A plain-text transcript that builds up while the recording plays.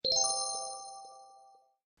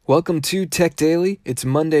Welcome to Tech Daily. It's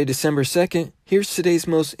Monday, December 2nd. Here's today's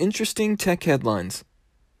most interesting tech headlines.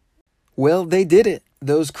 Well, they did it.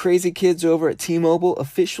 Those crazy kids over at T-Mobile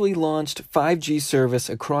officially launched 5G service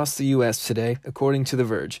across the U.S. today, according to The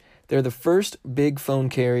Verge. They're the first big phone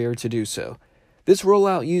carrier to do so. This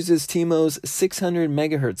rollout uses T-Mo's 600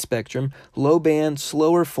 megahertz spectrum, low-band,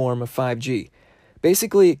 slower form of 5G.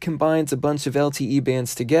 Basically, it combines a bunch of LTE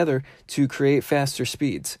bands together to create faster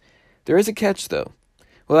speeds. There is a catch, though.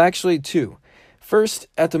 Well, actually, two. First,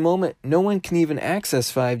 at the moment, no one can even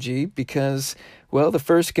access 5G because, well, the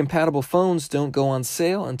first compatible phones don't go on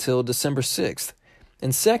sale until December 6th.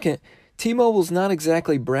 And second, T-Mobile's not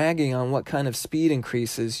exactly bragging on what kind of speed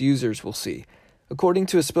increases users will see. According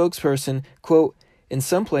to a spokesperson, quote, "In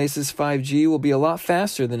some places, 5G will be a lot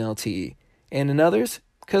faster than LTE, and in others,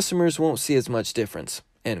 customers won't see as much difference,"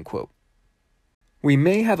 end quote. We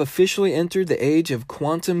may have officially entered the age of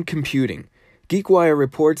quantum computing. GeekWire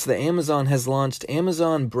reports that Amazon has launched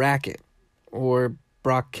Amazon Bracket, or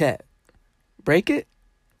Bracket. Break it?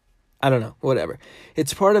 I don't know, whatever.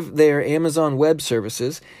 It's part of their Amazon Web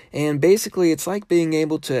Services, and basically it's like being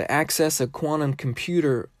able to access a quantum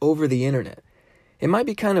computer over the internet. It might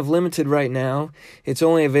be kind of limited right now. It's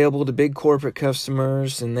only available to big corporate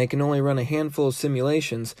customers, and they can only run a handful of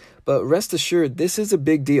simulations, but rest assured, this is a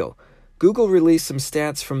big deal. Google released some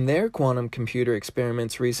stats from their quantum computer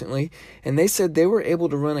experiments recently, and they said they were able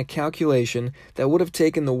to run a calculation that would have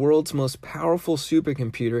taken the world's most powerful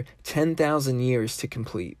supercomputer 10,000 years to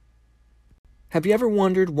complete. Have you ever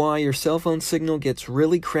wondered why your cell phone signal gets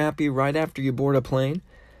really crappy right after you board a plane?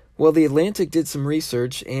 Well, The Atlantic did some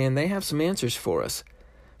research, and they have some answers for us.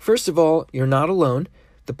 First of all, you're not alone.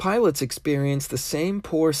 The pilots experience the same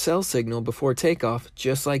poor cell signal before takeoff,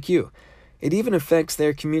 just like you. It even affects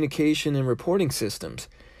their communication and reporting systems.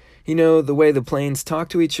 You know, the way the planes talk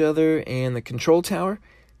to each other and the control tower?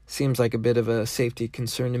 Seems like a bit of a safety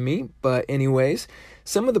concern to me, but anyways,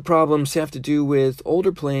 some of the problems have to do with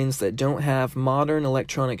older planes that don't have modern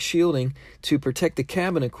electronic shielding to protect the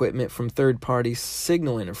cabin equipment from third-party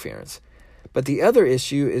signal interference. But the other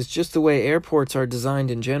issue is just the way airports are designed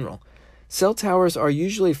in general. Cell towers are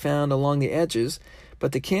usually found along the edges,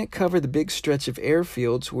 but they can't cover the big stretch of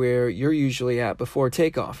airfields where you're usually at before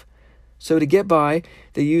takeoff. So to get by,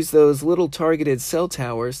 they use those little targeted cell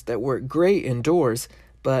towers that work great indoors,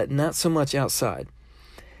 but not so much outside.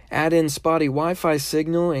 Add in spotty Wi-Fi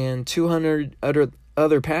signal and 200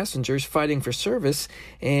 other passengers fighting for service,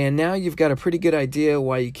 and now you've got a pretty good idea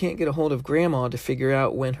why you can't get a hold of Grandma to figure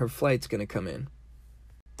out when her flight's going to come in.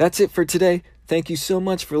 That's it for today. Thank you so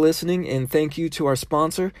much for listening, and thank you to our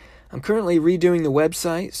sponsor. I'm currently redoing the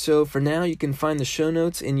website, so for now you can find the show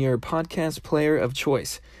notes in your podcast player of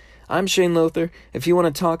choice. I'm Shane Lothar. If you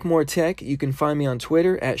want to talk more tech, you can find me on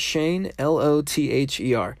Twitter at Shane,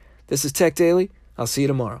 Lother. This is Tech Daily. I'll see you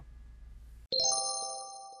tomorrow.